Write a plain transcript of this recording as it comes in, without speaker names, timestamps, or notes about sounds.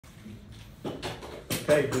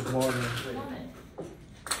Okay, good morning.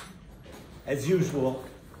 As usual,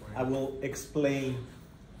 I will explain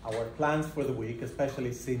our plans for the week,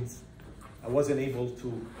 especially since I wasn't able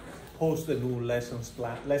to post the new lesson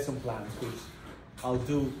plans, which I'll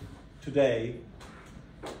do today.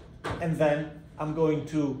 And then I'm going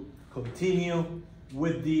to continue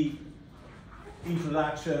with the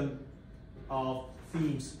introduction of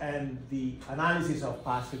themes and the analysis of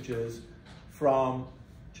passages from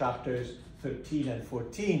chapters 13 and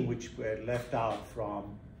 14, which were left out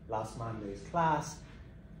from last Monday's class.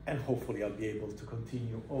 And hopefully I'll be able to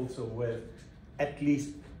continue also with at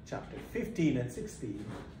least chapter 15 and 16,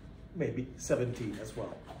 maybe 17 as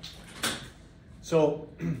well. So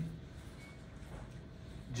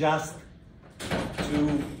just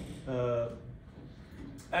to,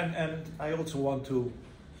 and I also want to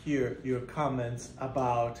hear your comments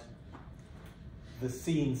about the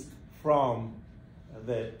scenes from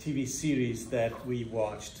the TV series that we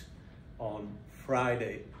watched on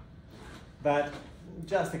Friday. But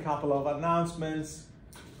just a couple of announcements.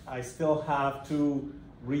 I still have to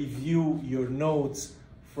review your notes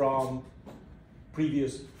from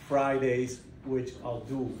previous Fridays, which I'll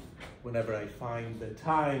do whenever I find the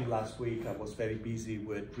time. Last week I was very busy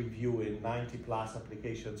with reviewing 90 plus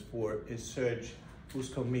applications for a search whose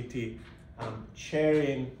committee I'm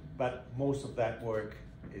chairing, but most of that work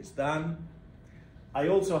is done. I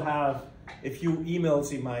also have a few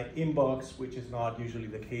emails in my inbox, which is not usually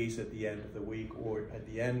the case at the end of the week or at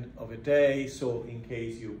the end of a day. So in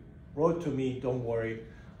case you wrote to me, don't worry,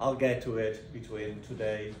 I'll get to it between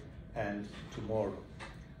today and tomorrow.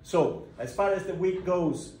 So as far as the week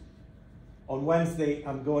goes, on Wednesday,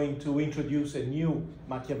 I'm going to introduce a new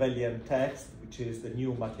Machiavellian text, which is the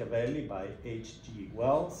New Machiavelli by H.G.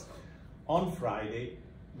 Wells. On Friday,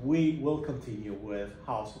 we will continue with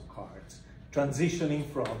House of Cards, transitioning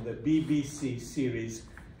from the BBC series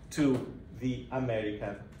to the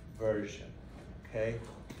American version, okay?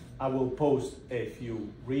 I will post a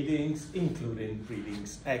few readings, including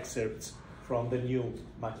excerpts from the new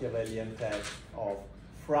Machiavellian text of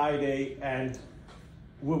Friday, and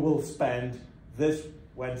we will spend this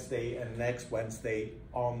Wednesday and next Wednesday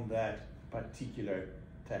on that particular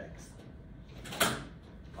text.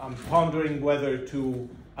 I'm pondering whether to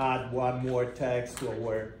add one more text to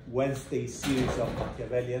our Wednesday series of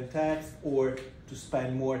Machiavellian text, or to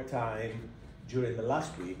spend more time during the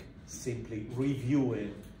last week simply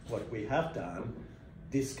reviewing what we have done,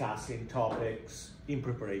 discussing topics in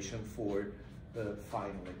preparation for the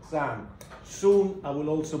final exam. Soon I will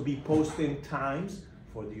also be posting times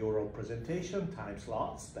for the oral presentation, time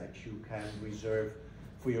slots that you can reserve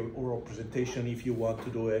for your oral presentation if you want to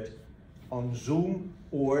do it on Zoom,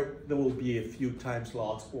 or there will be a few time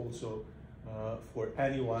slots also for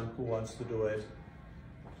anyone who wants to do it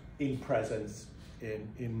in presence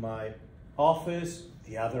in my office.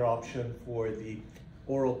 The other option for the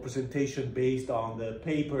oral presentation based on the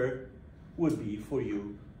paper would be for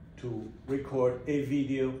you to record a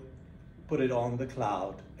video, put it on the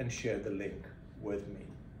cloud, and share the link with me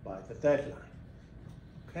by the deadline,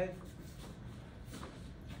 okay?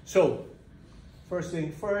 So, first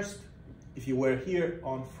thing first, if you were here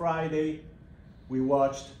on Friday, we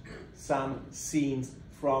watched some scenes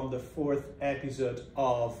from the 4th episode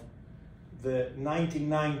of the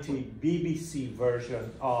 1990 BBC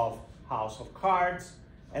version of House of Cards,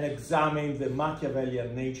 and examined the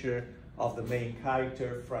Machiavellian nature of the main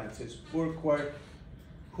character, Francis Urquhart,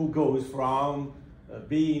 who goes from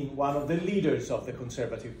being one of the leaders of the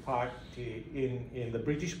Conservative Party in the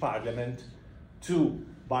British Parliament to,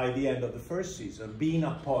 by the end of the first season, being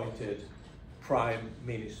appointed Prime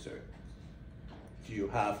Minister. Do you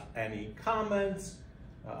have any comments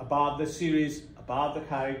about the series, about the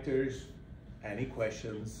characters, any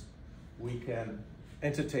questions? We can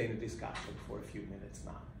entertain a discussion for a few minutes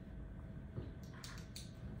now.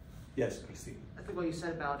 Yes, Christine. I think what you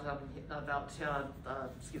said about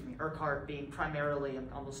Urquhart being primarily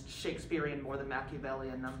almost Shakespearean more than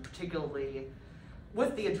Machiavellian, particularly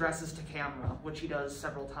with the addresses to camera, which he does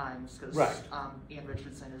several times, because Ian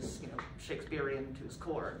Richardson is Shakespearean to his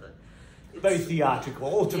core. But very theatrical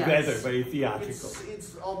altogether. Yes, very theatrical.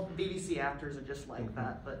 It's all BBC actors are just like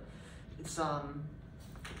that, but it's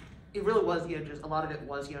it really was, just a lot of it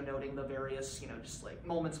was, noting the various, just like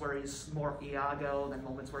moments where he's more Iago, then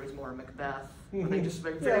moments where he's more Macbeth. But they just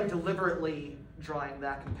very deliberately drawing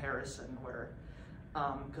that comparison where,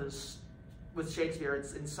 because with Shakespeare,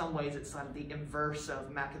 it's in some ways it's kind of the inverse of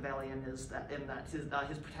Machiavellian, is that in that his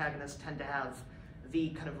protagonists tend to have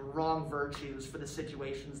the kind of wrong virtues for the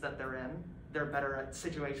situations that they're in. They're better at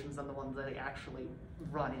situations than the ones that they actually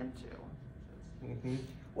run into.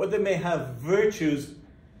 or they may have virtues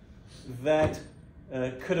that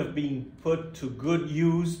could have been put to good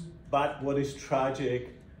use, but what is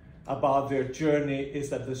tragic about their journey is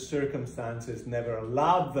that the circumstances never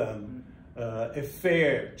allowed them a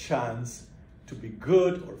fair chance to be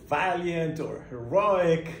good or valiant or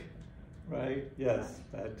heroic, right? Yes.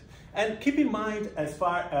 And keep in mind, as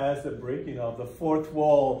far as the breaking of the fourth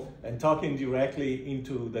wall and talking directly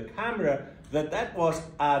into the camera, that was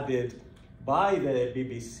added by the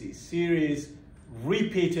BBC series,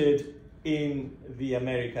 repeated in the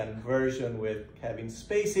American version with Kevin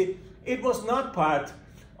Spacey. It was not part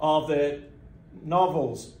of the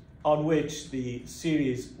novels on which the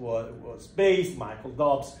series was based, Michael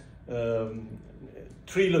Dobbs'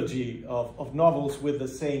 trilogy of novels with the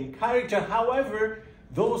same character. However,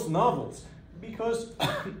 those novels, because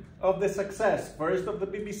of the success, first of the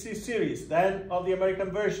BBC series, then of the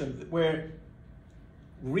American version, were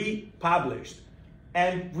republished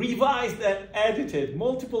and revised and edited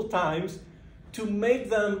multiple times to make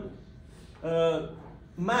them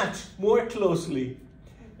match more closely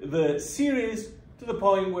the series, to the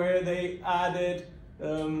point where they added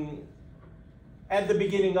at the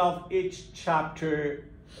beginning of each chapter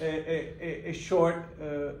a short,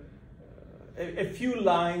 a few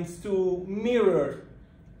lines to mirror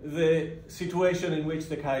the situation in which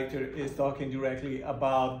the character is talking directly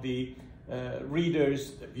about the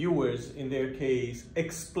readers, the viewers in their case,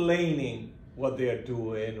 explaining what they're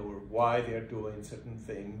doing or why they're doing certain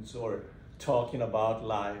things, or talking about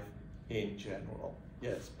life in general.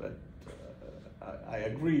 Yes, but I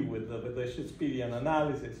agree with the Shakespearean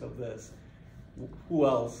analysis of this. Who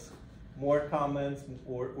else? More comments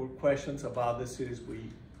or questions about the series we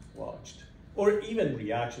watched? Or even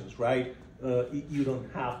reactions, right? You don't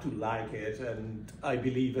have to like it, and I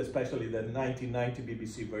believe especially the 1990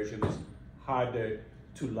 BBC version is harder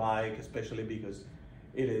to like, especially because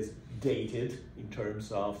it is dated in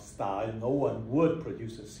terms of style. No one would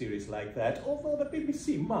produce a series like that, although the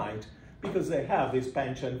BBC might, because they have this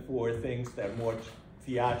penchant for things that are more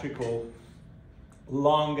theatrical,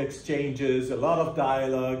 long exchanges, a lot of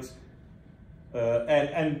dialogues,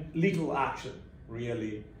 and little action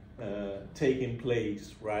really taking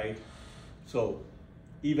place, right? So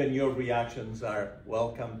even your reactions are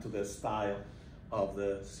welcome to the style of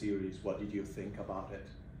the series. What did you think about it?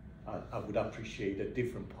 I would appreciate a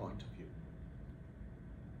different point of view.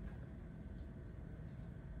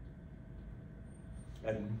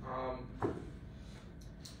 And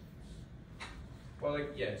well,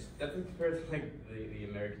 like, yes, definitely compared to like the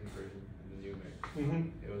American version, the new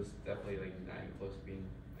American, it was definitely like not even close to being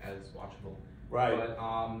as watchable. Right. But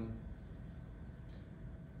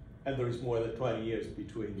and there is more than 20 years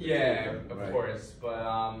between. Yeah, them, of right? course,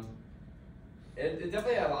 but it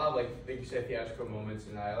definitely had a lot of like you said, theatrical moments,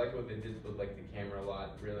 and I like what they did with like the camera a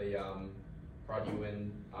lot. Really brought you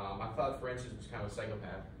in. I thought Francis was kind of a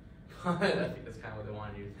psychopath. I think that's kind of what they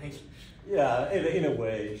wanted you to think. Yeah, in a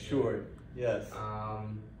way, sure. Yes.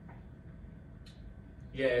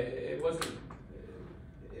 Yeah, it wasn't.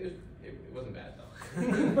 It wasn't bad though.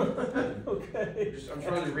 Okay. I'm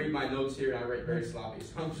trying to read my notes here, and I write very sloppy,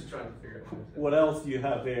 so I'm just trying to figure out what else do you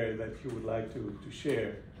have there that you would like to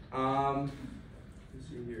share? Let's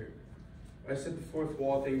see here. I said the fourth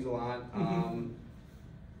wall things a lot.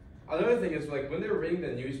 Another thing is like when they were reading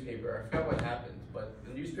the newspaper, I forgot what happened, but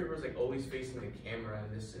the newspaper was like always facing the camera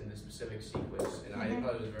in this specific sequence, and I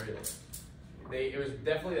thought it was very like it was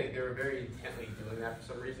definitely like they were very intently doing that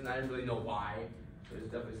for some reason. I didn't really know why. It was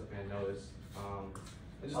definitely something I noticed.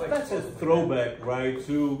 Just, like, that's a throwback, right,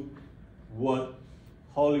 to what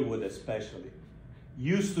Hollywood especially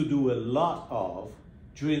used to do a lot of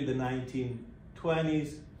during the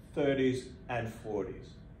 1920s, 30s, and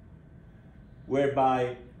 40s,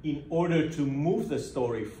 whereby in order to move the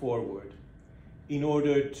story forward, in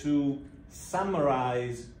order to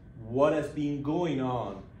summarize what has been going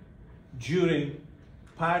on during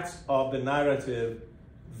parts of the narrative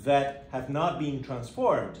that have not been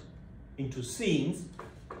transformed into scenes,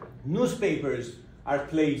 newspapers are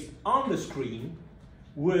placed on the screen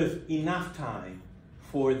with enough time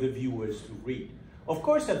for the viewers to read. Of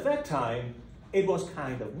course, at that time, it was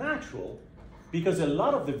kind of natural because a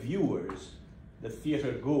lot of the viewers, the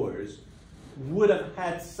theater goers, would have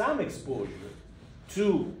had some exposure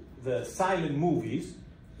to the silent movies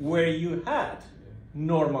where you had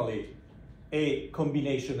normally a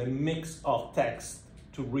combination, a mix of text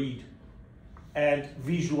to read and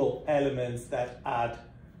visual elements that add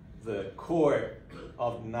the core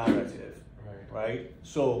of narrative, right?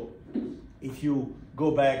 So if you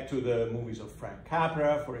go back to the movies of Frank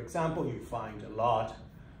Capra, for example, you find a lot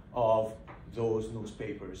of those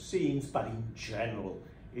newspaper scenes, but in general,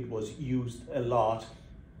 it was used a lot,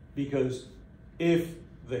 because if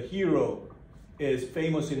the hero is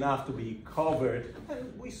famous enough to be covered,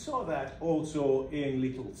 and we saw that also in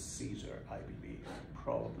Little Caesar, I believe.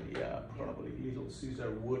 Probably, yeah, probably Little Caesar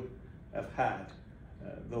would have had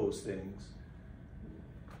those things.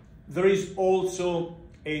 There is also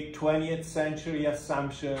a 20th century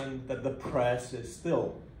assumption that the press is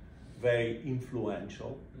still very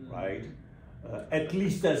influential, right? At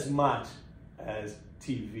least as much as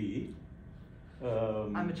TV.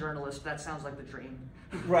 I'm a journalist, that sounds like the dream.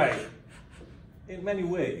 Right, in many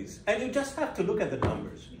ways. And you just have to look at the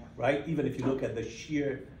numbers, right? Even if you look at the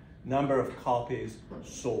sheer number of copies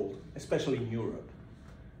sold, especially in Europe,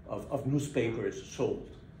 of newspapers sold.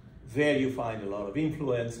 There you find a lot of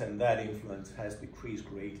influence, and that influence has decreased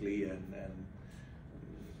greatly. And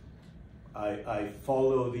I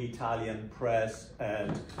follow the Italian press,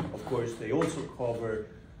 and of course they also cover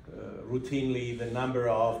routinely the number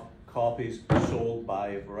of copies sold by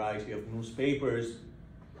a variety of newspapers.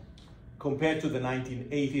 Compared to the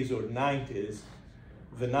 1980s or 90s,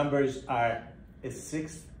 the numbers are a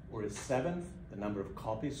sixth or a seventh the number of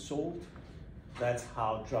copies sold. That's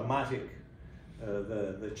how dramatic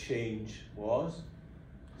the change was.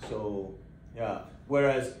 So, yeah.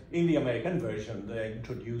 Whereas in the American version, they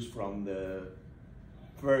introduced from the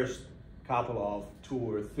first couple of 2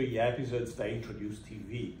 or 3 episodes, they introduced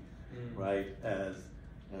TV, right, as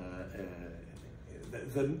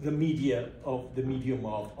the medium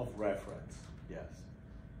of reference. Yes.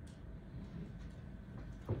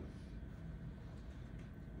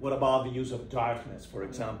 What about the use of darkness, for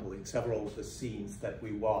example, in several of the scenes that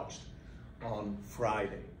we watched on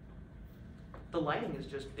Friday? The lighting is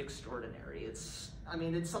just extraordinary. It's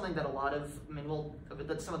something that a lot of,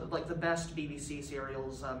 that some of the best BBC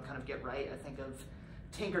serials kind of get right. I think of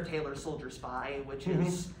Tinker Tailor Soldier Spy, which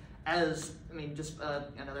is, just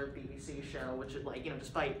another BBC show, which is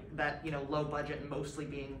despite that, low budget and mostly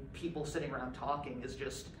being people sitting around talking, is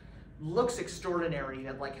just, looks extraordinary,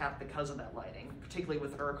 and half because of that lighting. Particularly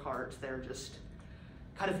with Urquhart, they're just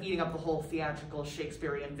kind of eating up the whole theatrical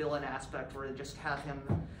Shakespearean villain aspect, where they just have him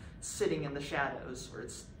sitting in the shadows, where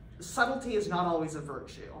it's, subtlety is not always a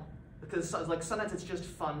virtue, because sometimes it's just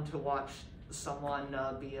fun to watch someone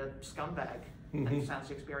be a scumbag and sound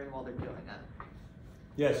Shakespearean while they're doing it.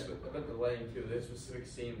 Yes. About the lighting too, there's a specific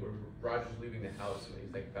scene where Roger's leaving the house and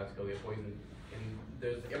he's about to go get poisoned,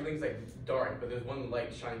 and everything's dark, but there's one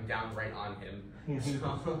light shining down right on him.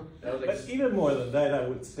 So, that was but even more than that, I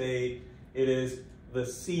would say it is the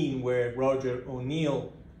scene where Roger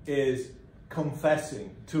O'Neill is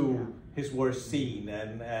confessing to his worst sin,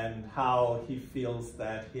 and how he feels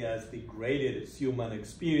that he has degraded his human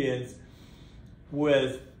experience,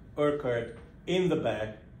 with Urquhart in the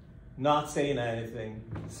back, not saying anything,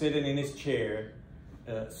 sitting in his chair,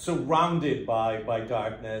 surrounded by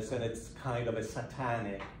darkness, and it's kind of a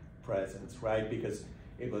satanic presence, right? Because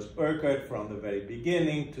it was Urquhart from the very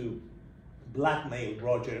beginning to blackmail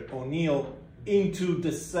Roger O'Neill into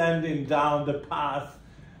descending down the path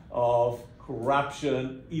of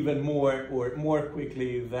corruption even more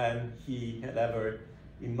quickly than he had ever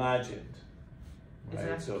imagined. It's right?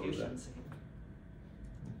 an execution scene.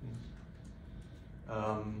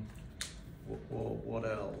 What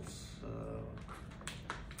else?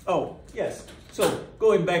 Oh, yes. So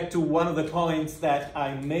going back to one of the points that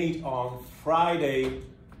I made on Friday,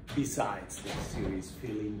 besides the series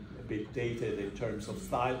feeling a bit dated in terms of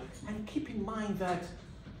style, and keep in mind that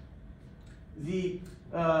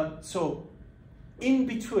so in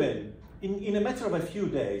between, in a matter of a few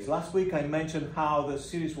days, last week I mentioned how the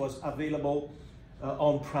series was available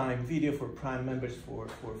on Prime Video for Prime members for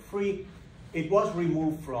free. It was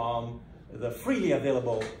removed from the freely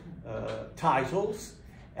available titles,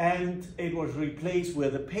 and it was replaced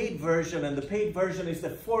with a paid version, and the paid version is the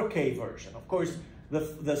 4K version. Of course,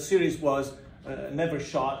 the series was never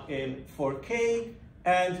shot in 4K,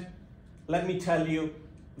 and let me tell you,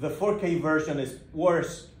 the 4K version is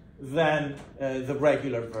worse than the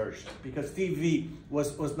regular version, because TV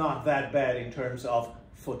was not that bad in terms of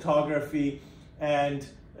photography, and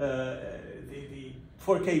the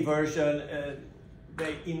 4K version,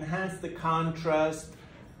 they enhanced the contrast,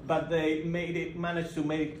 but they managed to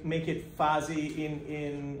make it fuzzy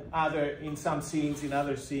in some scenes, in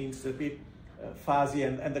other scenes a bit fuzzy,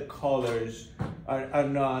 and the colors are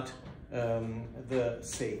not the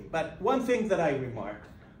same. But one thing that I remarked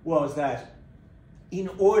was that in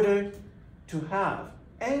order to have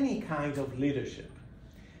any kind of leadership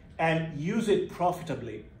and use it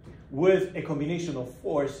profitably with a combination of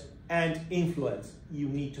force and influence, you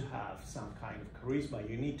need to have some kind of charisma.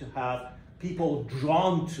 You need to have people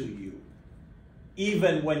drawn to you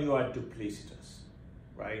even when you are duplicitous,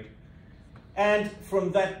 right? And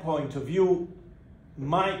from that point of view,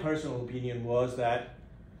 my personal opinion was that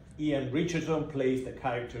Ian Richardson plays the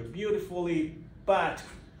character beautifully, but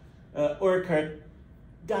Urquhart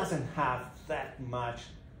doesn't have that much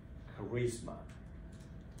charisma.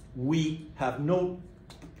 We have no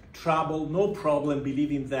trouble, no problem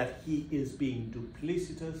believing that he is being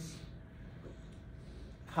duplicitous.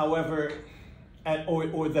 However,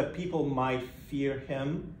 or that people might fear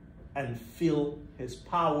him and feel his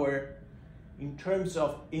power in terms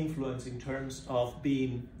of influence, in terms of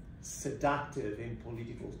being seductive in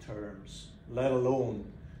political terms, let alone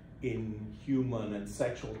in human and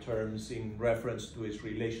sexual terms in reference to his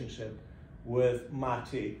relationship with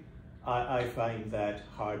Matti. I find that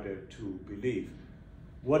harder to believe.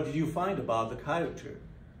 What did you find about the character?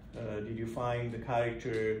 Did you find the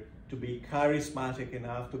character to be charismatic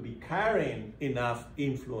enough, to be carrying enough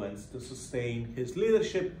influence to sustain his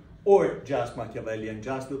leadership, or just Machiavellian,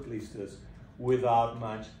 just duplicitous, without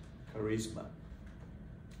much charisma?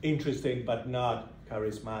 Interesting, but not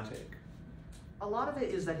charismatic. A lot of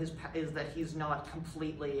it is that he's not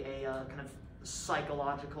completely a kind of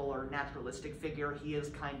psychological or naturalistic figure. He is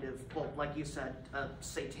kind of, well, like you said, a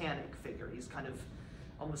satanic figure. He's kind of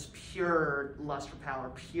almost pure lust for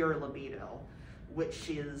power, pure libido,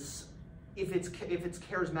 which is, if it's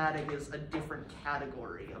charismatic, is a different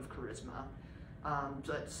category of charisma.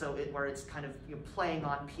 Where it's kind of playing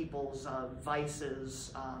on people's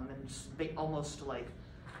vices and almost like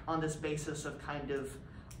on this basis of kind of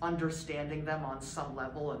understanding them on some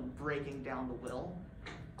level and breaking down the will,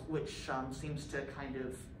 which seems to kind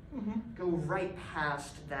of go right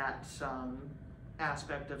past that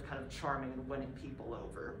aspect of kind of charming and winning people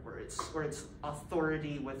over, where it's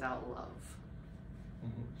authority without love.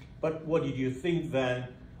 But what did you think then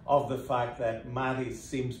of the fact that Matti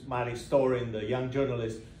Storin, the young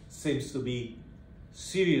journalist, seems to be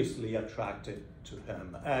seriously attracted to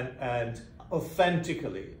him and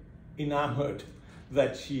authentically enamored,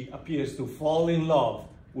 that she appears to fall in love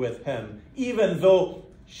with him, even though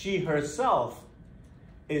she herself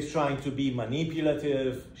is trying to be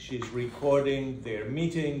manipulative? She's recording their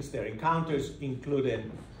meetings, their encounters, including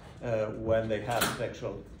when they have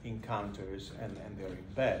sexual encounters and they're in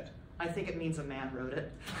bed. I think it means a man wrote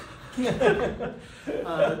it.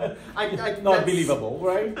 Not believable,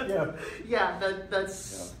 right? Yeah. Yeah,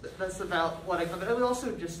 that's about what I. But it would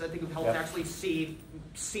also just, I think, it helped actually see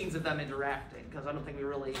scenes of them interacting, because I don't think we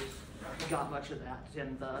really got much of that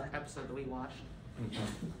in the episode that we watched.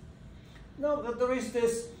 No, there is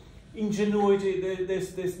this ingenuity,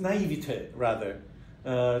 this naivete, rather,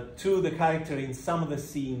 to the character in some of the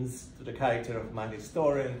scenes, to the character of Matti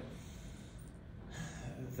Storin,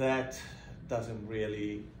 that doesn't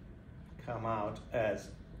really come out as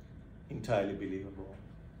entirely believable.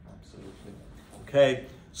 Absolutely. Okay,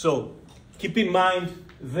 so keep in mind,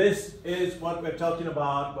 this is what we're talking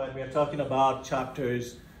about when we're talking about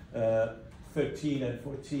chapters 13 and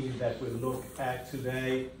 14 that we'll look at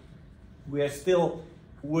today. We are still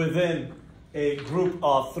within a group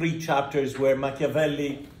of 3 chapters where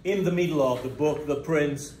Machiavelli, in the middle of the book, The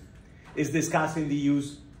Prince, is discussing the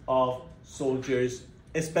use of soldiers,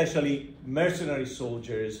 especially mercenary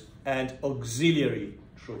soldiers and auxiliary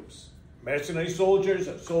troops. Mercenary soldiers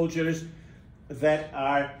are soldiers that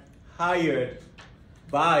are hired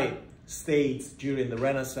by states during the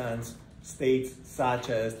Renaissance, states such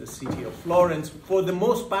as the city of Florence. For the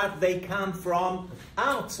most part, they come from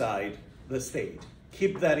outside the state.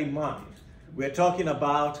 Keep that in mind. We're talking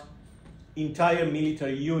about entire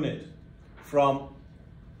military unit, from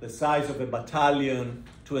the size of a battalion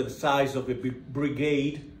to the size of a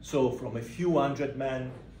brigade, so from a few hundred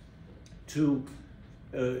men to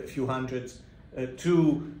a few hundreds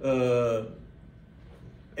to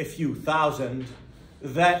a few thousand,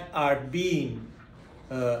 that are being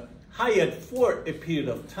hired for a period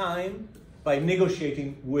of time by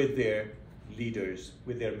negotiating with their leaders,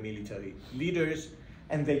 with their military leaders,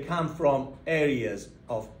 and they come from areas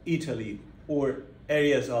of Italy or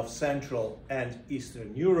areas of Central and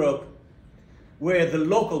Eastern Europe, where the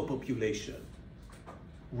local population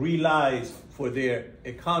relies for their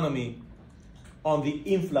economy on the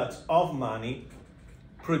influx of money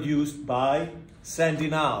produced by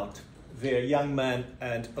sending out their young men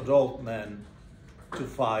and adult men to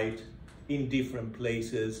fight in different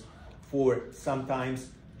places for sometimes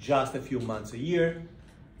just a few months a year,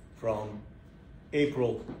 from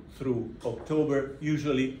April through October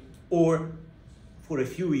usually, or for a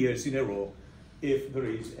few years in a row if there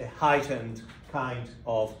is a heightened kind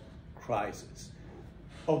of crisis.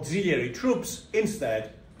 Auxiliary troops,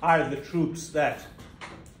 instead, are the troops that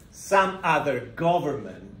some other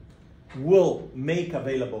government will make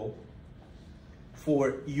available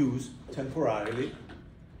for use temporarily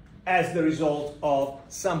as the result of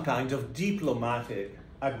some kind of diplomatic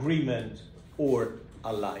agreement or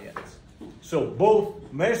alliance. So both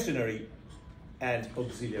mercenary and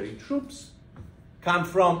auxiliary troops come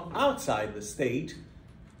from outside the state,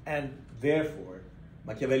 and therefore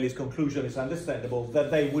Machiavelli's conclusion is understandable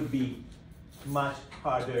that they would be much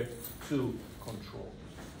harder to control.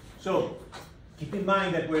 So keep in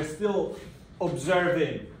mind that we're still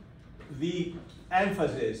observing the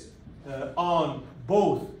emphasis on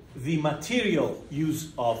both the material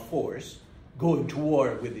use of force, going to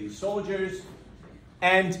war with these soldiers,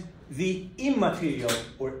 and the immaterial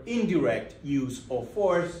or indirect use of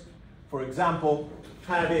force, for example,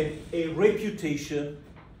 having a reputation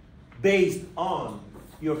based on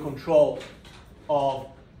your control of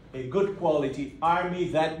a good quality army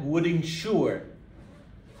that would ensure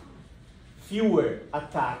fewer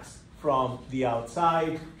attacks from the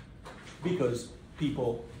outside, because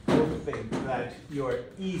people will think that it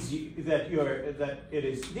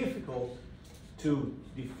is difficult to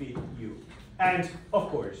defeat you. And of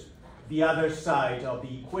course, the other side of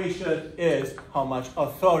the equation is how much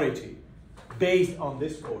authority based on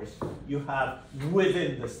this force you have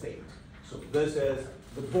within the state. So this is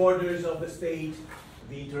the borders of the state,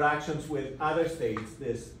 the interactions with other states.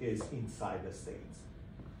 This is inside the states.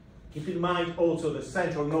 Keep in mind also the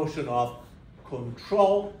central notion of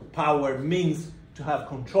control. Power means to have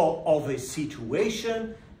control of a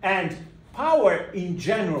situation, and power in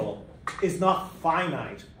general is not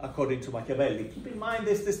finite, according to Machiavelli. Keep in mind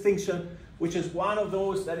this distinction, which is one of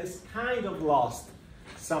those that is kind of lost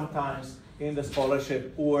sometimes in the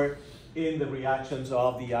scholarship or in the reactions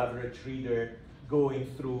of the average reader going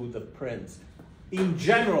through the prints. In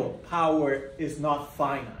general, power is not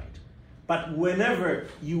finite. But whenever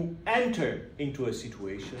you enter into a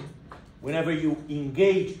situation, whenever you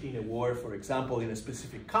engage in a war, for example, in a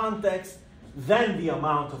specific context, then the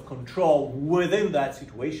amount of control within that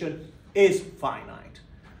situation is finite.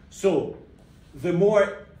 So the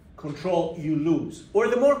more control you lose, or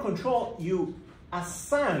the more control you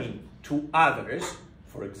assign to others,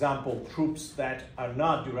 for example, troops that are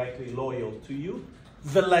not directly loyal to you,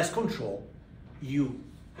 the less control you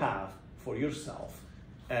have for yourself.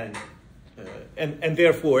 And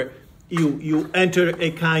therefore, you enter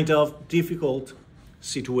a kind of difficult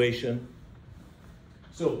situation.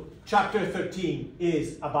 So chapter 13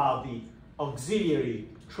 is about the auxiliary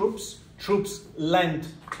troops, troops lent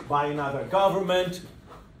by another government.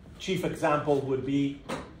 Chief example would be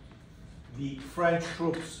the French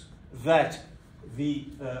troops that the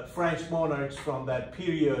French monarchs from that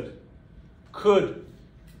period could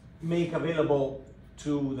make available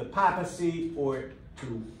to the papacy or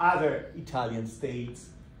to other Italian states.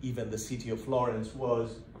 Even the city of Florence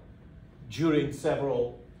was, during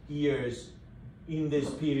several years in this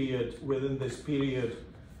period, within this period,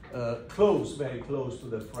 very close to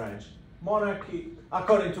the French monarchy.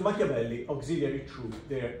 According to Machiavelli, auxiliary troops,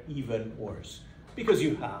 they're even worse, because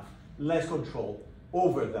you have less control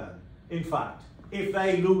over them. In fact, if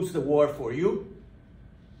they lose the war for you,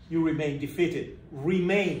 you remain defeated.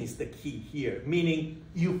 Remain is the key here, meaning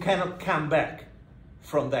you cannot come back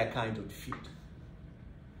from that kind of defeat.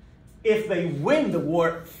 If they win the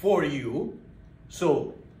war for you,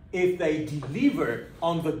 so if they deliver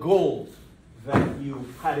on the goal that you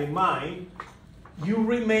had in mind, you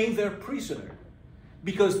remain their prisoner,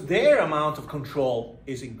 because their amount of control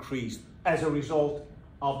is increased as a result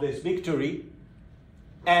of this victory,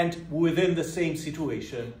 and within the same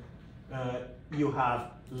situation, you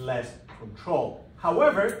have less control.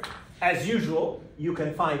 However, as usual, you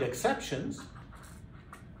can find exceptions.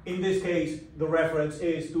 In this case, the reference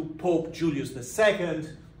is to Pope Julius II,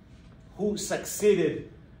 who succeeded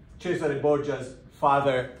Cesare Borgia's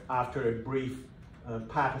father after a brief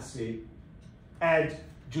papacy. And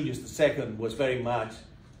Julius II was very much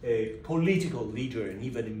a political leader and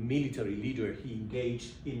even a military leader. He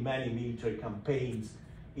engaged in many military campaigns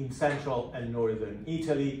in central and northern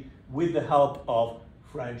Italy with the help of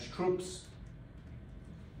French troops.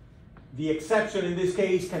 The exception in this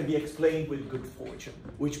case can be explained with good fortune,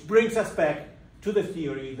 which brings us back to the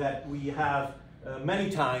theory that we have many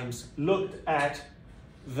times looked at,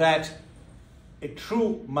 that a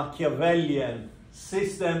true Machiavellian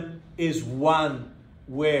system is one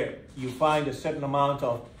where you find a certain amount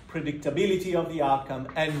of predictability of the outcome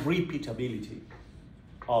and repeatability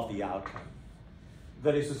of the outcome.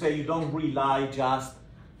 That is to say, you don't rely just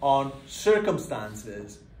on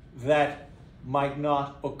circumstances that might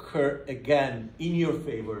not occur again in your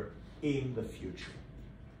favor in the future.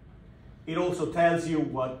 It also tells you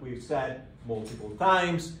what we've said multiple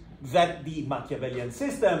times, that the Machiavellian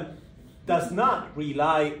system does not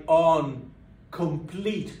rely on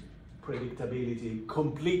complete predictability,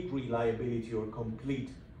 complete reliability, or complete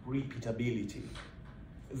repeatability.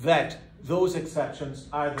 That those exceptions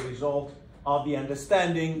are the result of the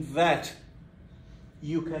understanding that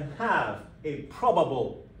you can have a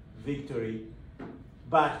probable victory,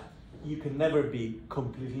 but you can never be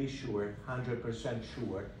completely sure, 100%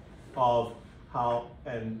 sure, of how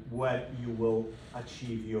and when you will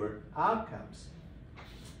achieve your outcomes.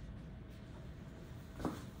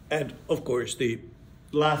 And of course, the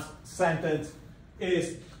last sentence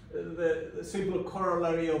is the simple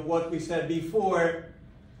corollary of what we said before.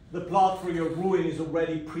 The plot for your ruin is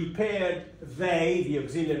already prepared. They, the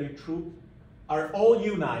auxiliary troop, are all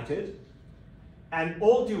united and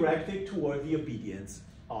all directed toward the obedience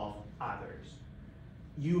of others.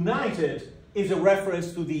 United is a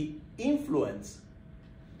reference to the influence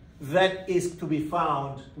that is to be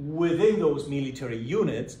found within those military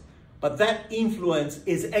units, but that influence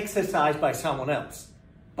is exercised by someone else,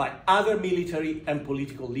 by other military and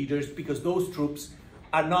political leaders, because those troops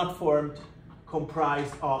are not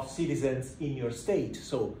comprised of citizens in your state.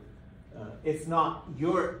 So it's not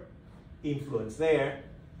your influence there.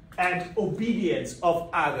 And obedience of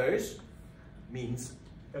others means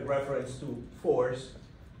a reference to force.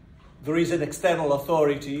 There is an external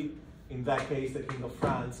authority, in that case the King of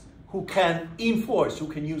France, who can enforce, who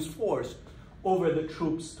can use force over the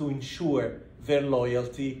troops to ensure their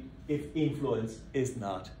loyalty if influence is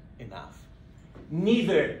not enough.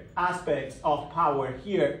 Neither aspects of power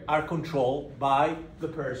here are controlled by the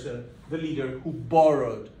person, the leader, who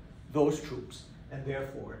borrowed those troops, and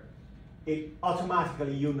therefore it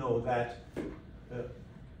automatically, you know that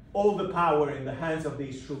all the power in the hands of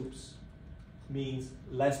these troops means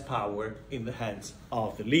less power in the hands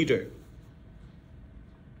of the leader.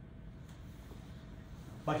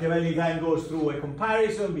 Machiavelli then goes through a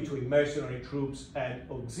comparison between mercenary troops and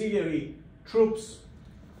auxiliary troops,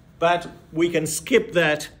 but we can skip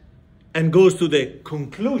that and goes to the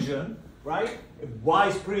conclusion, right? A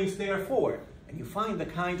wise prince, therefore. And you find the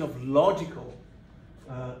kind of logical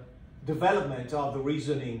development of the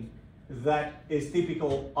reasoning that is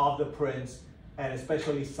typical of the prince, and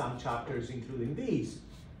especially some chapters, including these.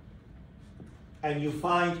 And you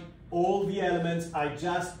find all the elements. I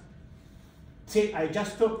just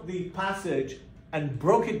took the passage and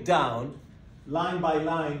broke it down line by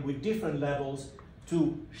line with different levels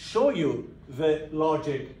to show you the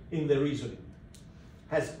logic in the reasoning.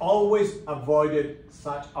 Has always avoided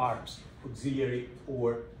such arms, auxiliary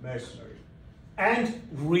or mercenary, and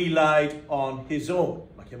relied on his own.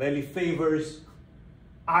 Machiavelli favors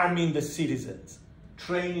arming the citizens,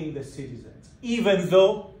 training the citizens, even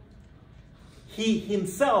though he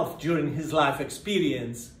himself, during his life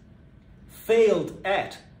experience, failed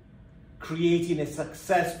at creating a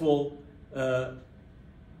successful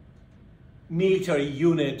military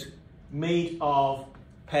unit made of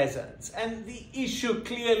peasants. And the issue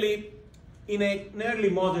clearly in an early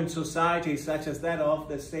modern society such as that of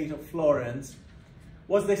the state of Florence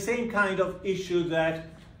was the same kind of issue that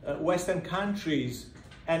Western countries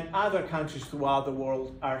and other countries throughout the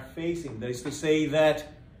world are facing. That is to say that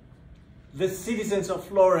the citizens of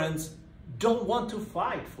Florence don't want to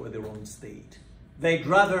fight for their own state. They'd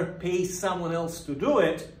rather pay someone else to do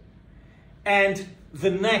it. And the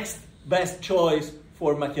next best choice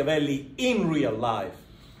for Machiavelli in real life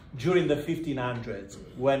during the 1500s,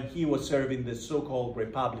 when he was serving the so-called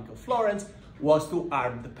Republic of Florence, was to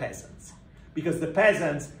arm the peasants. Because the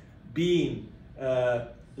peasants, being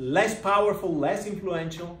less powerful, less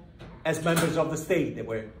influential as members of the state, they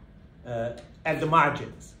were at the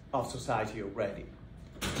margins of society already,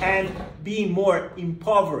 and being more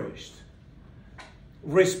impoverished,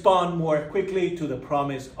 respond more quickly to the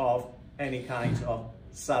promise of any kind of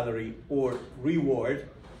salary or reward,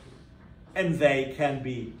 and they can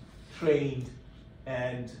be trained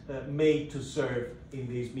and made to serve in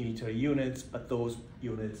these military units, but those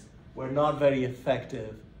units were not very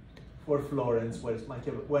effective for Florence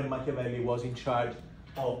when Machiavelli was in charge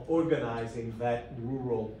of organizing that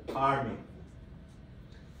rural army.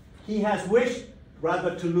 He has wished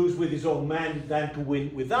rather to lose with his own men than to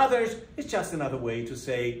win with others. It's just another way to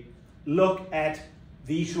say, look at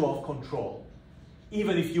the issue of control.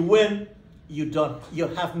 Even if you win, you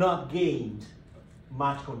have not gained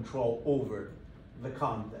much control over the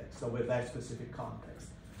context, over that specific context.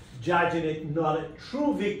 Judging it not a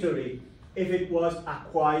true victory if it was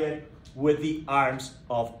acquired with the arms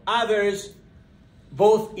of others,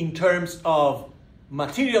 both in terms of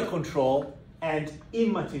material control and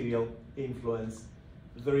immaterial influence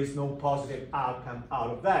there is no positive outcome out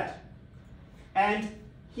of that. And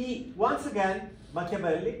he, once again,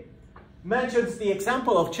 Machiavelli, mentions the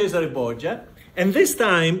example of Cesare Borgia. And this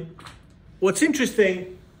time, what's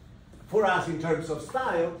interesting for us in terms of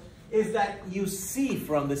style is that you see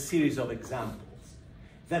from the series of examples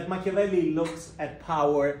that Machiavelli looks at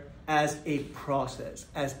power as a process,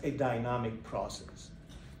 as a dynamic process.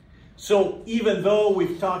 So even though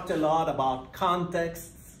we've talked a lot about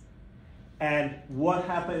contexts and what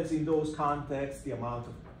happens in those contexts, the amount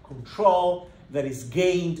of control that is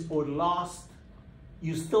gained or lost,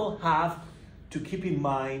 you still have to keep in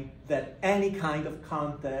mind that any kind of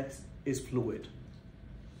context is fluid.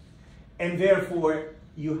 And therefore,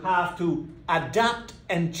 you have to adapt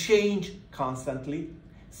and change constantly,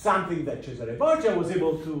 something that Cesare Borgia was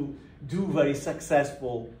able to do very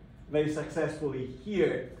successfully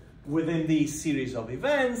here within these series of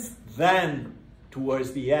events. Then,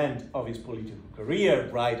 towards the end of his political career,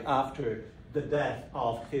 right after the death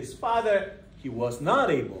of his father, he was not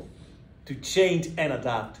able to change and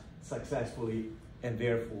adapt successfully, and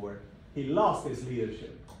therefore he lost his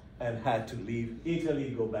leadership and had to leave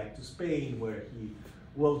Italy, go back to Spain, where he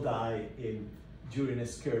will die during a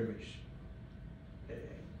skirmish, a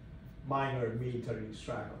minor military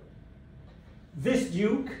struggle. This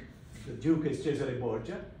duke, the duke is Cesare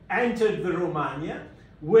Borgia, entered the Romagna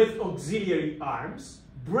with auxiliary arms,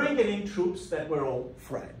 bringing in troops that were all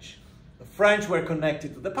French. The French were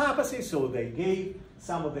connected to the papacy, so they gave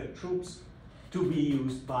some of their troops to be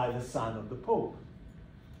used by the son of the Pope.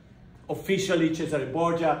 Officially, Cesare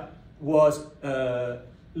Borgia was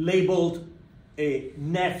labeled a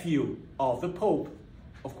nephew of the Pope.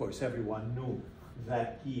 Of course, everyone knew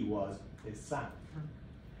that he was his son.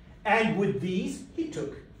 And with these, he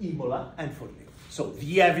took Imola and Forlì. So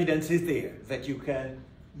the evidence is there that you can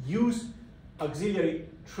use auxiliary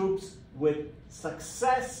troops with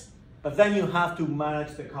success, but then you have to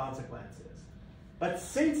manage the consequences. But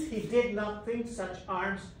since he did not think such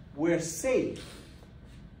arms were safe,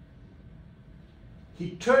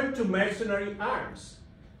 he turned to mercenary arms,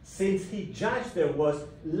 since he judged there was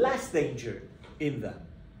less danger in them,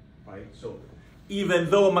 right? So even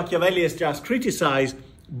though Machiavelli has just criticized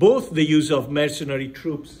both the use of mercenary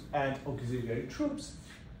troops and auxiliary troops,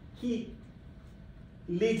 he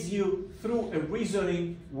leads you through a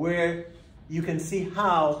reasoning where you can see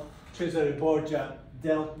how Cesare Borgia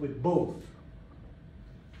dealt with both.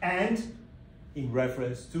 And in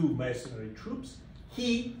reference to mercenary troops,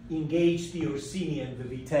 he engaged the Orsini and the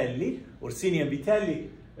Vitelli. Orsini and Vitelli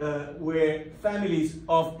were families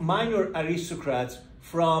of minor aristocrats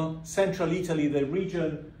from central Italy, the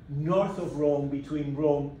region north of Rome, between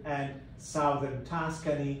Rome and southern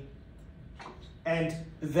Tuscany. And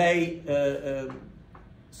they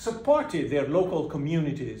supported their local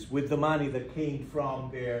communities with the money that came from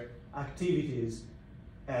their activities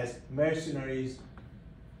as mercenaries.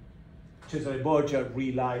 Cesare Borgia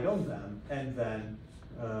relied on them and then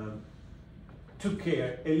took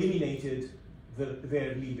care, eliminated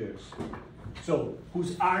their leaders. So,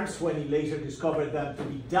 whose arms, when he later discovered them to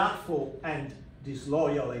be doubtful and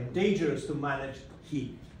disloyal and dangerous to manage,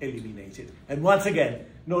 he eliminated. And once again,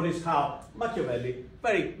 notice how Machiavelli,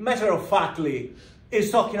 very matter-of-factly, is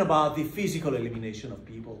talking about the physical elimination of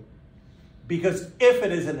people. Because if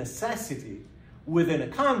it is a necessity within a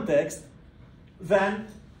context, then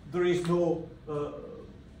there is no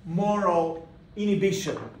moral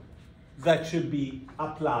inhibition that should be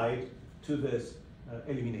applied to this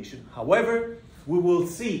elimination. However, we will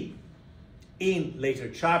see in later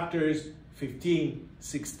chapters, 15,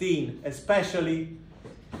 16 especially,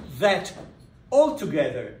 that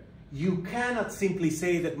altogether you cannot simply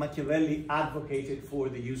say that Machiavelli advocated for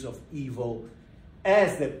the use of evil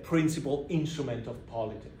as the principal instrument of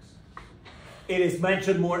politics. It is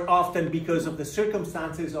mentioned more often because of the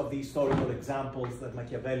circumstances of the historical examples that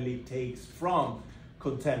Machiavelli takes from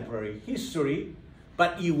contemporary history,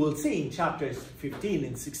 but you will see in chapters 15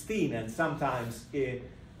 and 16, and sometimes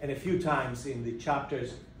and a few times in the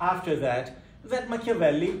chapters after that, that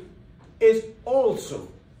Machiavelli is also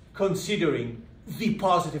considering the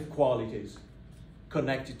positive qualities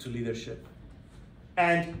connected to leadership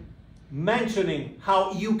and mentioning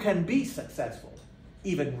how you can be successful,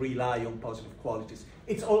 even rely on positive qualities.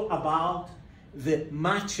 It's all about the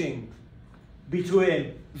matching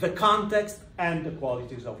between the context and the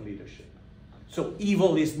qualities of leadership. So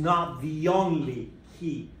evil is not the only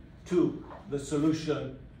key to the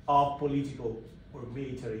solution of political or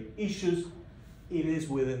military issues. It is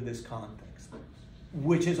within this context,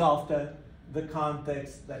 which is often the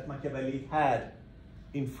context that Machiavelli had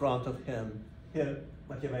in front of him,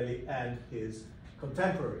 Machiavelli and his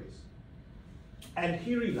contemporaries. and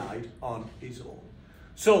he relied on his own.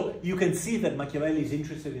 So you can see that Machiavelli is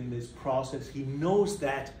interested in this process. He knows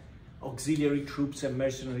that auxiliary troops and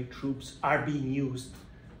mercenary troops are being used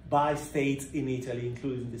by states in Italy,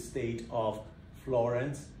 including the state of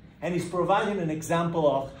Florence. And he's providing an example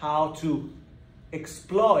of how to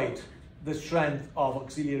exploit the strength of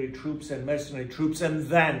auxiliary troops and mercenary troops and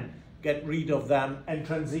then get rid of them and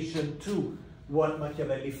transition to what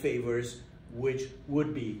Machiavelli favors, which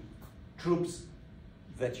would be troops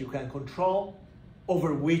that you can control,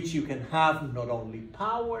 over which you can have not only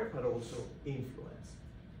power, but also influence.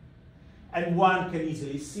 And one can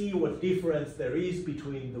easily see what difference there is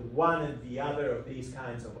between the one and the other of these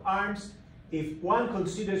kinds of arms if one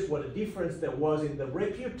considers what a difference there was in the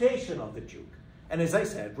reputation of the Duke. And as I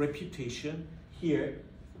said, reputation here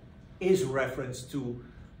is reference to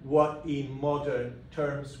what in modern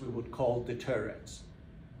terms we would call deterrence.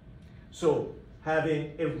 So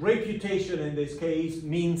having a reputation in this case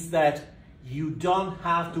means that you don't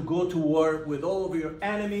have to go to war with all of your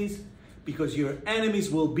enemies, because your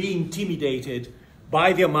enemies will be intimidated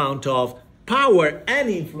by the amount of power and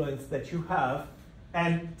influence that you have,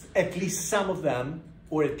 and at least some of them,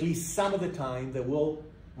 or at least some of the time, they will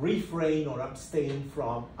refrain or abstain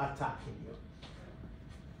from attacking you,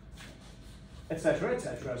 etc.,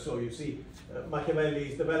 etc. So you see,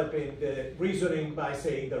 Machiavelli is developing the reasoning by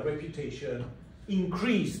saying the reputation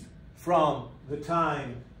increased from the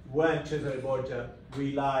time when Cesare Borgia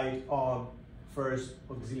relied on first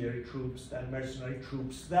auxiliary troops, then mercenary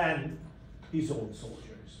troops, then his own soldiers.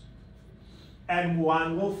 And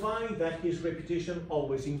one will find that his reputation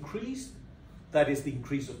always increased. That is the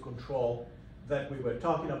increase of control that we were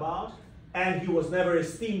talking about. And he was never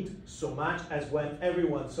esteemed so much as when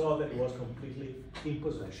everyone saw that he was completely in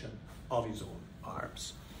possession of his own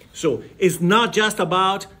arms. So it's not just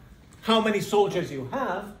about how many soldiers you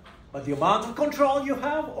have, but the amount of control you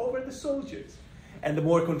have over the soldiers. And the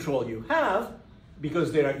more control you have,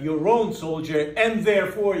 because they are your own soldier, and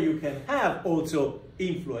therefore you can have also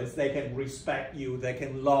influence. They can respect you, they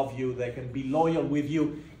can love you, they can be loyal with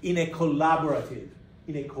you in a collaborative,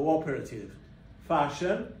 in a cooperative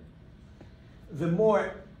fashion. The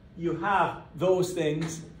more you have those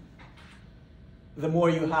things, the more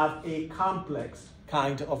you have a complex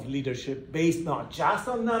kind of leadership based not just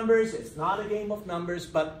on numbers, it's not a game of numbers,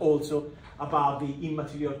 but also about the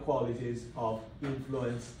immaterial qualities of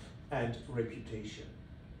influence and reputation.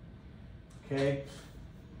 Okay?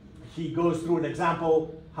 He goes through an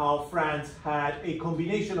example how France had a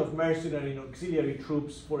combination of mercenary and auxiliary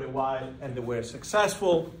troops for a while, and they were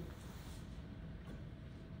successful.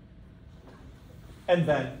 And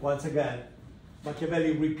then, once again,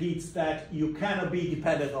 Machiavelli repeats that you cannot be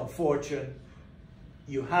dependent on fortune.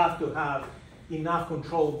 You have to have enough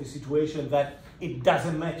control of the situation that it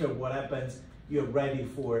doesn't matter what happens, you're ready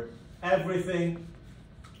for everything.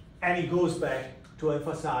 And he goes back to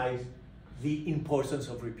emphasize the importance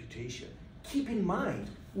of reputation. Keep in mind,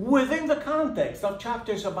 within the context of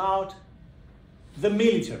chapters about the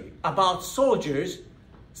military, about soldiers,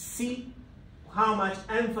 see how much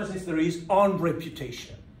emphasis there is on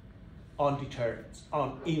reputation, on deterrence,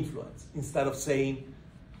 on influence, instead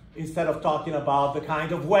of talking about the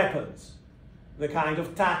kind of weapons, the kind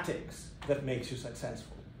of tactics that makes you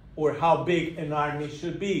successful, or how big an army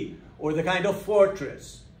should be, or the kind of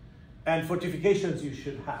fortress and fortifications you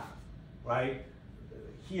should have, right?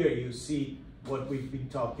 Here you see what we've been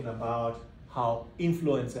talking about, how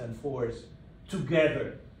influence and force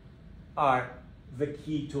together are the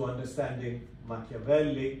key to understanding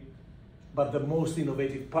Machiavelli. But the most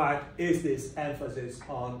innovative part is this emphasis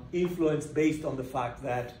on influence based on the fact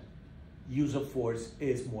that use of force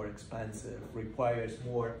is more expensive, requires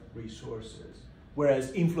more resources,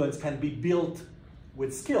 whereas influence can be built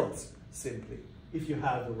with skills, simply, if you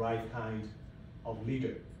have the right kind of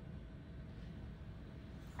leader,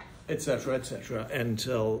 etc., etc. And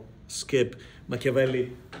I'll skip.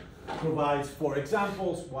 Machiavelli provides 4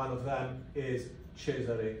 examples. One of them is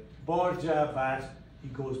Cesare Borgia, but he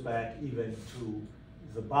goes back even to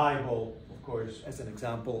the Bible, of course, as an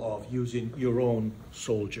example of using your own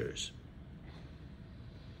soldiers.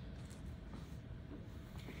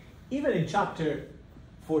 Even in chapter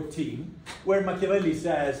 14, where Machiavelli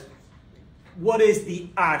says, what is the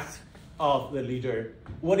art of the leader?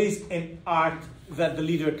 What is an art that the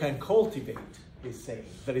leader can cultivate, he's saying.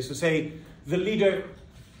 That is to say, the leader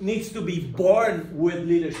needs to be born with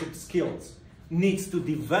leadership skills, needs to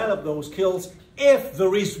develop those skills. If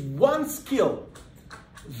there is one skill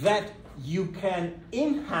that you can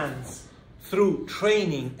enhance through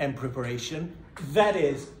training and preparation, that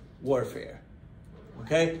is warfare.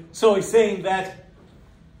 Okay? So he's saying that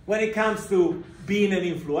when it comes to being an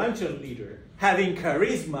influential leader, having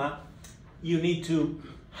charisma, you need to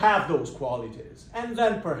have those qualities and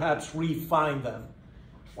then perhaps refine them.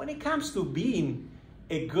 When it comes to being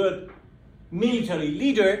a good military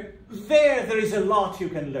leader, there is a lot you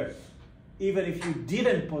can learn, even if you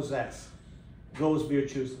didn't possess those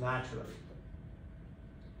virtues naturally.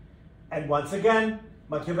 And once again,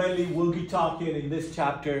 Machiavelli will be talking in this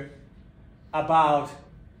chapter about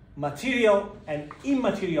material and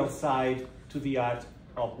immaterial side to the art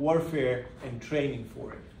of warfare and training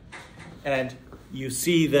for it. And you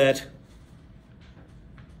see that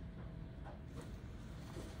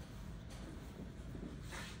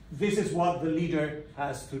this is what the leader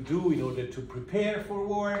has to do in order to prepare for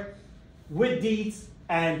war, with deeds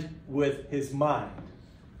and with his mind.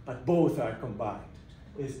 But both are combined.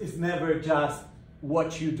 It's never just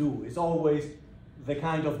what you do. It's always the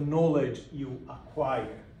kind of knowledge you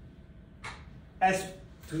acquire. As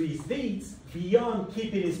to his deeds, beyond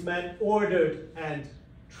keeping his men ordered and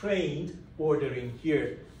trained, ordering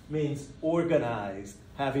here means organized,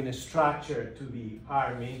 having a structure to the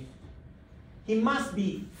army, he must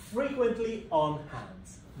be frequently on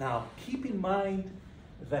hands. Now, keep in mind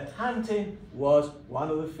that hunting was one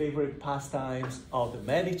of the favorite pastimes of the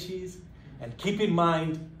Medicis, and keep in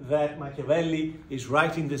mind that Machiavelli is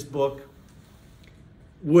writing this book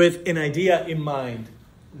with an idea in mind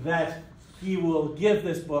that he will give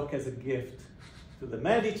this book as a gift to the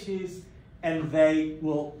Medicis, and they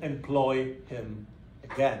will employ him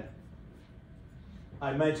again.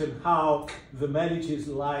 I mentioned how the Medicis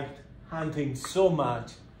liked hunting so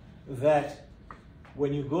much that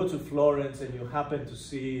when you go to Florence and you happen to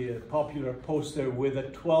see a popular poster with the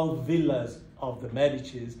 12 villas of the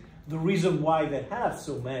Medicis, the reason why they have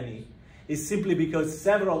so many is simply because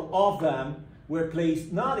several of them were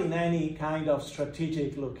placed not in any kind of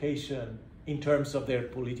strategic location in terms of their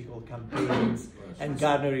political campaigns and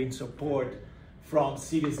garnering support from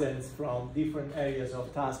citizens from different areas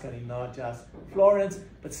of Tuscany, not just Florence,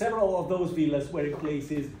 but several of those villas were in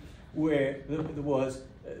places where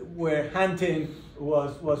where hunting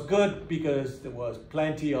was good because there was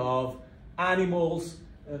plenty of animals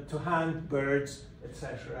to hunt, birds,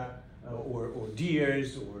 etc., or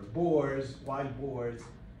deers, or boars, wild boars,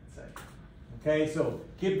 etc. Okay, so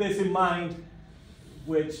keep this in mind,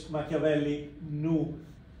 which Machiavelli knew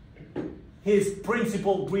his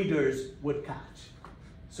principal breeders would catch.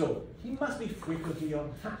 So he must be frequently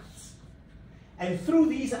on hands. And through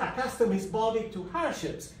these, accustom his body to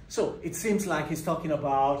hardships. So it seems like he's talking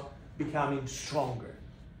about becoming stronger.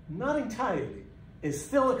 Not entirely. It's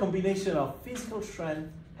still a combination of physical strength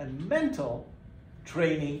and mental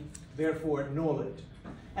training, therefore knowledge.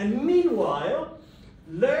 And meanwhile,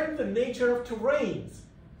 learn the nature of terrains.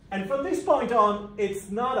 And from this point on, it's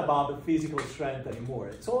not about the physical strength anymore.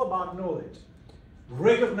 It's all about knowledge.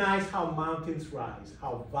 Recognize how mountains rise,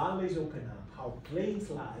 how valleys open up, how plains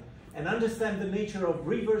lie, and understand the nature of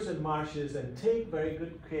rivers and marshes, and take very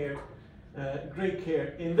good care, great care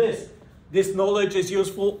in this. This knowledge is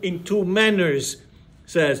useful in two manners,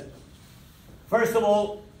 says. First of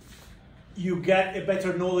all, you get a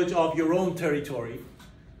better knowledge of your own territory,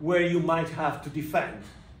 where you might have to defend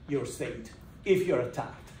your state if you're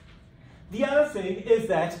attacked. The other thing is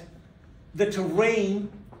that the terrain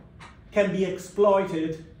can be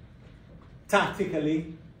exploited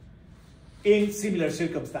tactically in similar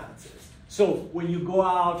circumstances. So when you go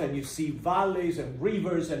out and you see valleys and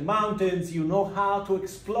rivers and mountains, you know how to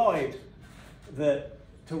exploit the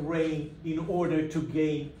terrain in order to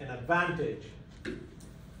gain an advantage.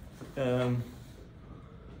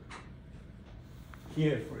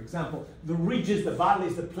 Here, for example, the ridges, the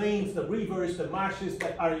valleys, the plains, the rivers, the marshes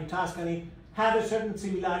that are in Tuscany have a certain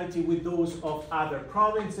similarity with those of other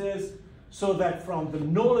provinces, so that from the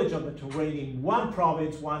knowledge of the terrain in one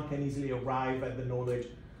province, one can easily arrive at the knowledge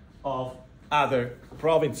of other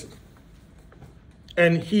provinces.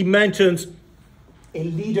 And he mentions a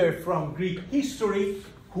leader from Greek history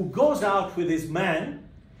who goes out with his men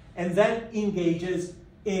and then engages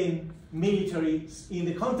in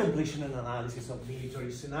the contemplation and analysis of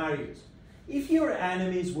military scenarios. If your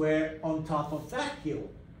enemies were on top of that hill,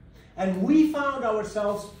 and we found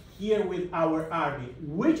ourselves here with our army,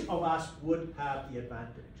 which of us would have the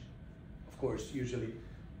advantage? Of course, usually,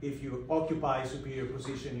 if you occupy a superior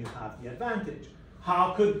position, you have the advantage.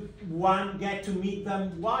 How could one get to meet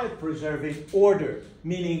them while preserving order?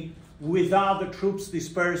 Meaning, without the troops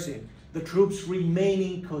dispersing, the troops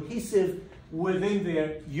remaining cohesive within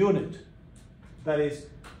their unit. That is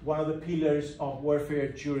one of the pillars of warfare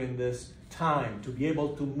during this time, to be able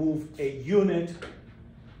to move a unit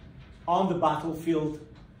on the battlefield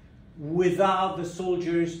without the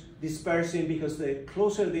soldiers dispersing, because the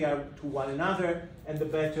closer they are to one another and the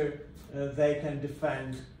better they can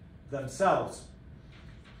defend themselves.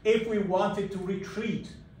 If we wanted to retreat,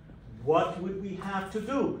 what would we have to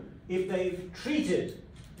do? If they retreated,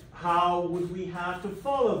 how would we have to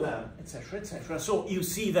follow them, etc., etc. So you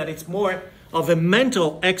see that it's more of a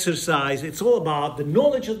mental exercise. It's all about the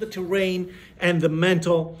knowledge of the terrain and the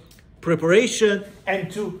mental preparation.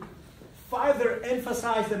 And to further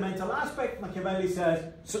emphasize the mental aspect, Machiavelli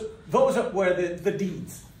says, so those were the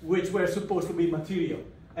deeds, which were supposed to be material,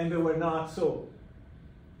 and they were not so.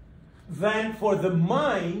 Then for the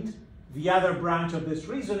mind, the other branch of this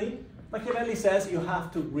reasoning, Machiavelli says you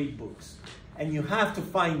have to read books. And you have to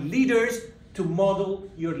find leaders to model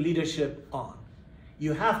your leadership on.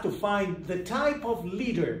 You have to find the type of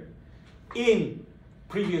leader in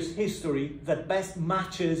previous history that best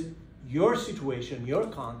matches your situation, your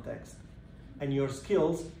context, and your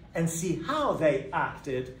skills, and see how they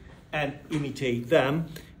acted and imitate them.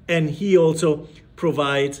 And he also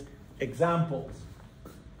provides examples.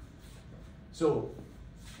 So,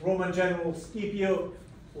 Roman general Scipio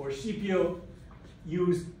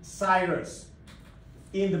used Cyrus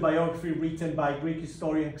in the biography written by Greek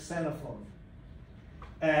historian Xenophon.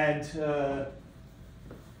 And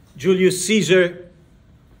Julius Caesar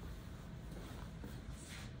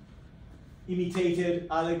imitated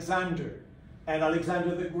Alexander. And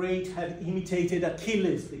Alexander the Great had imitated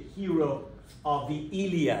Achilles, the hero of the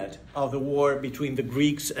Iliad, of the war between the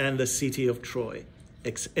Greeks and the city of Troy,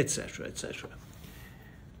 etc., etc.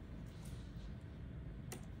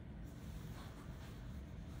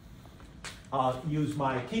 I'll use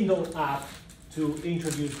my Kindle app to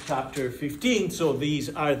introduce chapter 15. So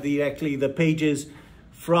these are directly the pages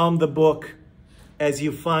from the book as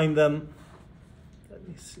you find them. Let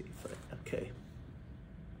me see if okay.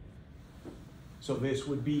 So this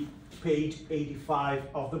would be page 85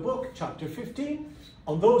 of the book, chapter 15,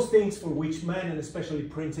 on those things for which men, and especially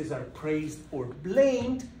princes, are praised or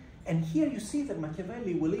blamed. And here you see that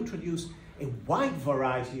Machiavelli will introduce a wide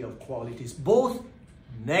variety of qualities, both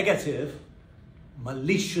negative,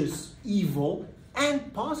 malicious, evil,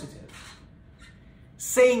 and positive,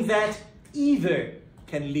 saying that either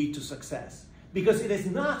can lead to success, because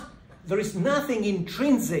there is nothing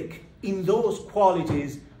intrinsic in those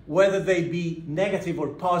qualities, whether they be negative or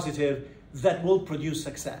positive, that will produce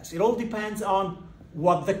success. It all depends on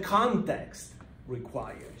what the context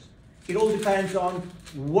requires. It all depends on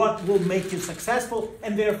what will make you successful,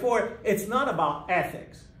 and therefore it's not about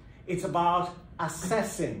ethics. It's about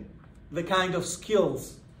assessing the kind of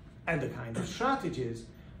skills and the kind of strategies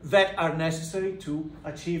that are necessary to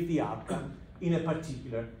achieve the outcome in a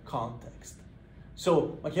particular context.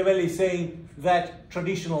 So Machiavelli is saying that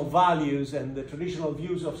traditional values and the traditional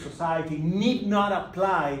views of society need not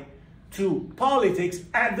apply to politics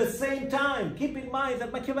at the same time. Keep in mind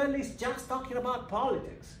that Machiavelli is just talking about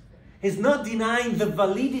politics. He's not denying the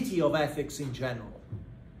validity of ethics in general.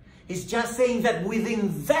 He's just saying that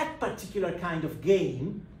within that particular kind of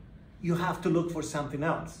game, you have to look for something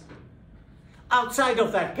else. Outside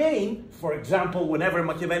of that game, for example, whenever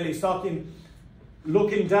Machiavelli is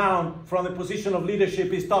looking down from the position of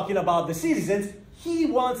leadership, he's talking about the citizens. He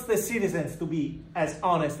wants the citizens to be as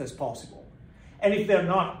honest as possible. And if they're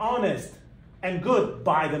not honest and good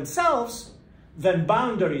by themselves, then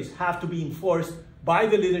boundaries have to be enforced by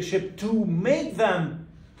the leadership to make them,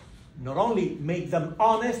 not only make them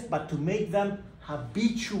honest, but to make them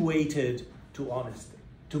habituated to honesty,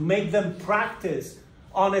 to make them practice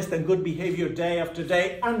honest and good behavior day after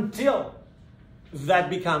day until that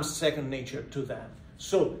becomes second nature to them.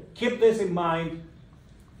 So keep this in mind.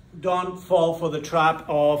 Don't fall for the trap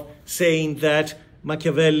of saying that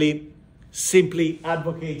Machiavelli simply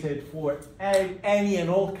advocated for any and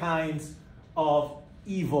all kinds of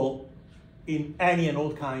evil in any and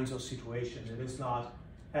all kinds of situations. It is not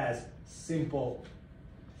as simple.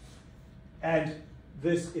 And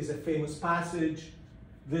this is a famous passage.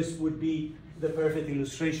 This would be the perfect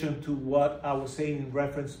illustration to what I was saying in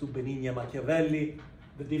reference to Benigna Machiavelli,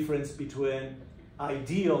 the difference between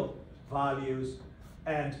ideal values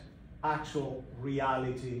and actual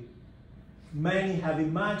reality. Many have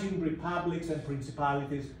imagined republics and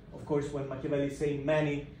principalities. Of course, when Machiavelli is saying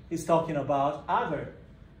many, he's talking about other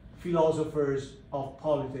philosophers of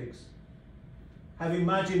politics. Have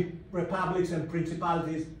imagined republics and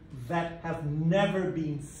principalities that have never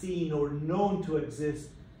been seen or known to exist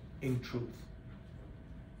in truth.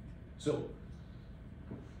 So,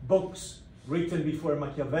 books written before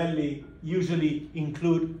Machiavelli usually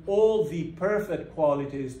include all the perfect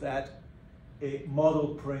qualities that a model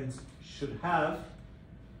prince should have.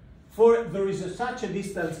 For there is such a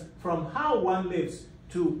distance from how one lives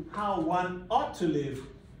to how one ought to live,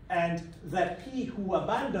 and that he who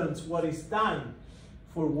abandons what is done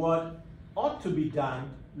for what ought to be done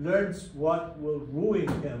learns what will ruin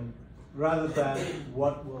him rather than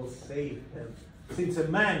what will save him. Since a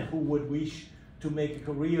man who would wish to make a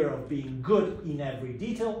career of being good in every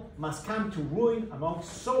detail must come to ruin among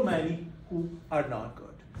so many who are not good.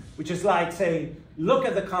 Which is like saying, look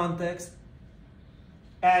at the context,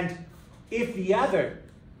 and if the other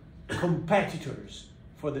competitors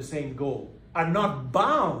for the same goal are not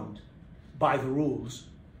bound by the rules,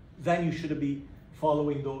 then you shouldn't be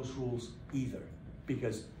following those rules either,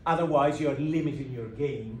 because otherwise you are limiting your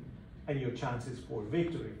game and your chances for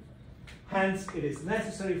victory. Hence, it is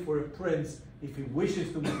necessary for a prince, if he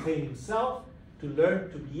wishes to maintain himself, to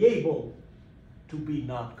learn to be able to be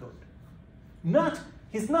not good.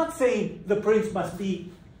 He's not saying the prince must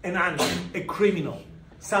be an animal, a criminal,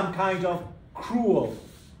 some kind of cruel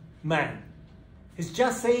man. He's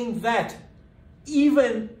just saying that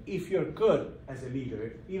even if you're good as a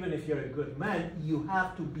leader, even if you're a good man, you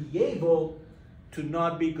have to be able to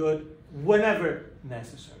not be good whenever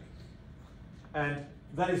necessary. And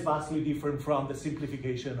that is vastly different from the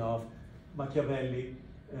simplification of Machiavelli's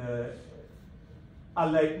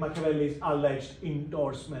alleged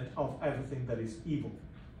endorsement of everything that is evil.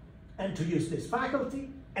 And to use this faculty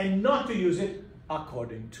and not to use it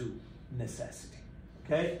according to necessity.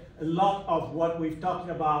 Okay? A lot of what we've talked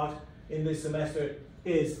about in this semester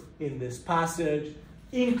is in this passage,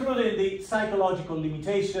 including the psychological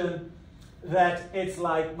limitation that it's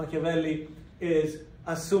like Machiavelli is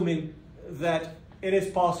assuming that it is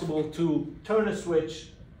possible to turn a switch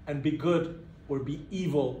and be good or be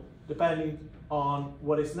evil depending on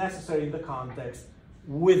what is necessary in the context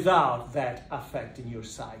without that affecting your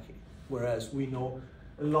psyche. Whereas we know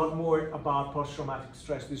a lot more about post-traumatic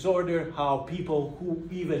stress disorder, how people who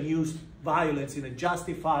even use violence in a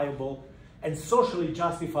justifiable and socially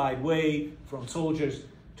justified way, from soldiers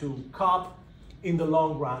to cop, in the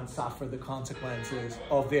long run suffer the consequences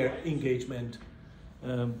of their engagement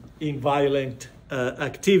in violent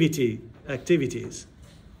activities.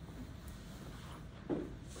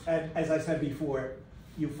 And as I said before,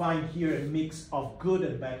 you find here a mix of good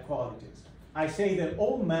and bad qualities. I say that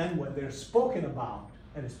all men, when they're spoken about,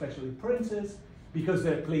 and especially princes, because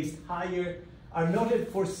they're placed higher, are noted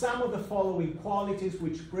for some of the following qualities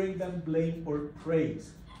which bring them blame or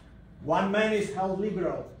praise. One man is held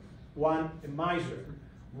liberal, one a miser.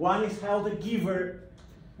 One is held a giver,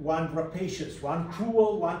 one rapacious, one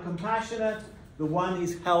cruel, one compassionate. The one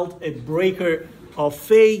is held a breaker of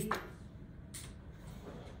faith.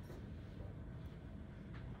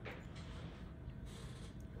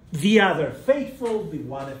 The other faithful, the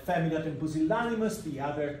one effeminate and pusillanimous, the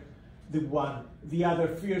other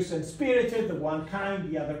fierce and spirited, the one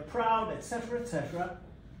kind, the other proud, etc., etc.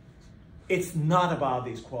 It's not about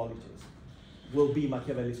these qualities, will be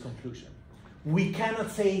Machiavelli's conclusion. We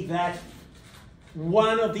cannot say that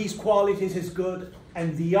one of these qualities is good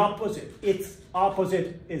and the opposite, its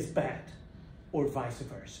opposite is bad, or vice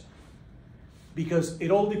versa. Because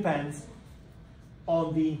it all depends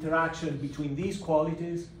on the interaction between these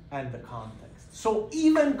qualities and the context. So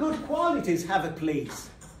even good qualities have a place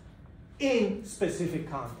in specific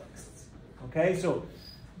contexts. Okay, so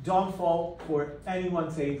don't fall for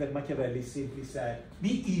anyone saying that Machiavelli simply said,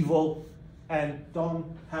 be evil and don't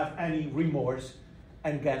have any remorse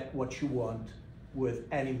and get what you want with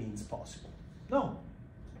any means possible. No.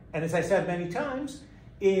 And as I said many times,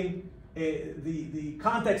 in the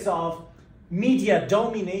context of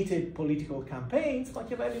media-dominated political campaigns,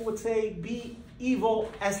 Machiavelli would say, be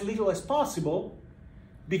evil as little as possible,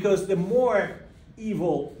 because the more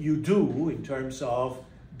evil you do in terms of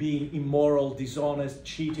being immoral, dishonest,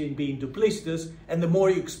 cheating, being duplicitous, and the more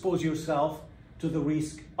you expose yourself to the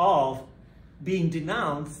risk of being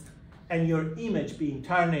denounced and your image being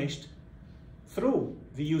tarnished through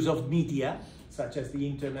the use of media, such as the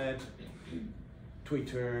internet,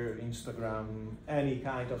 Twitter, Instagram, any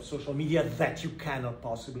kind of social media that you cannot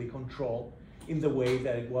possibly control in the way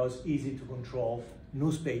that it was easy to control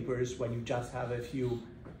newspapers when you just have a few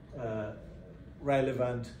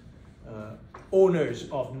relevant owners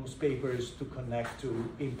of newspapers to connect to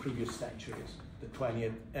in previous centuries, the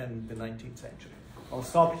 20th and the 19th century. I'll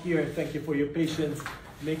stop here. Thank you for your patience.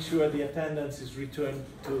 Make sure the attendance is returned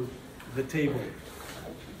to the table.